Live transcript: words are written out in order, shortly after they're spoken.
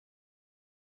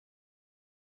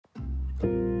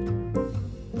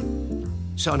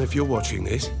Son, if you're watching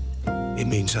this, it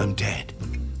means I'm dead.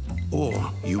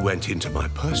 Or you went into my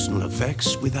personal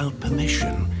effects without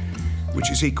permission,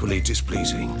 which is equally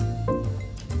displeasing.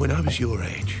 When I was your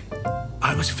age,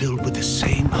 I was filled with the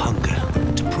same hunger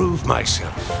to prove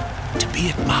myself, to be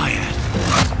admired.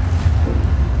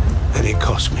 And it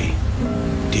cost me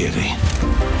dearly.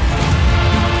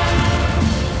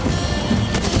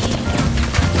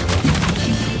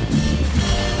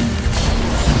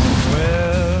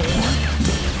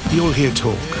 You'll hear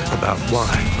talk about why,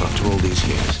 after all these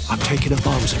years, I've taken up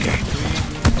arms again.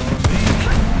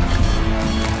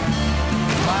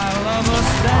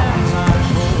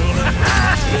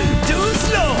 Too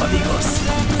slow, amigos.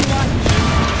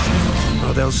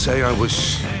 Well, they'll say I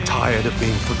was tired of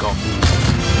being forgotten.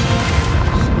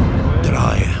 That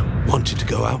I wanted to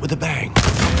go out with a bang.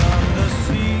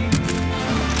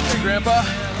 Hey, Grandpa.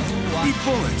 Eat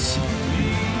bullets.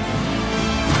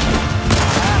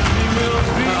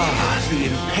 Ah, the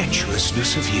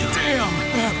impetuousness of you. Damn,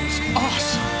 that was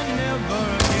awesome.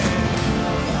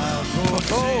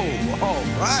 Oh, all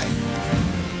right.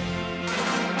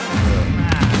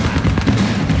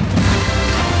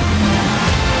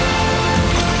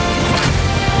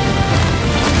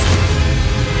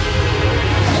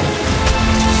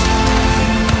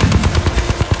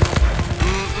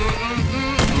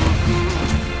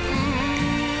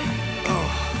 Oh,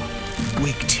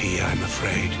 weak tea, I'm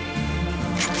afraid.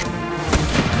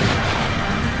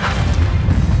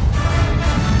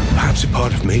 Perhaps a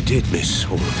part of me did miss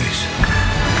all of this.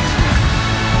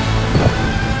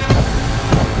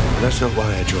 But that's not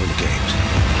why I joined the games.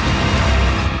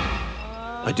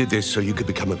 I did this so you could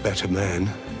become a better man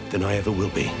than I ever will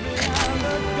be.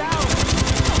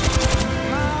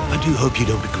 I do hope you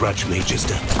don't begrudge me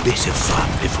just a bit of fun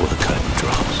before the curtain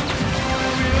drops.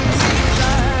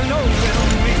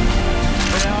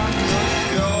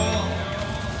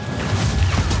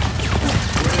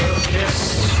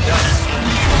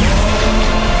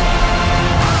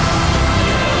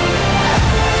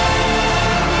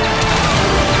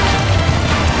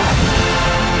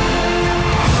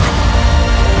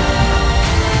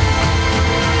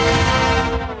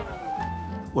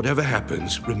 Whatever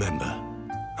happens, remember,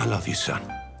 I love you, son.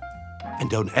 And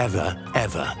don't ever,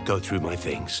 ever go through my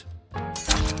things.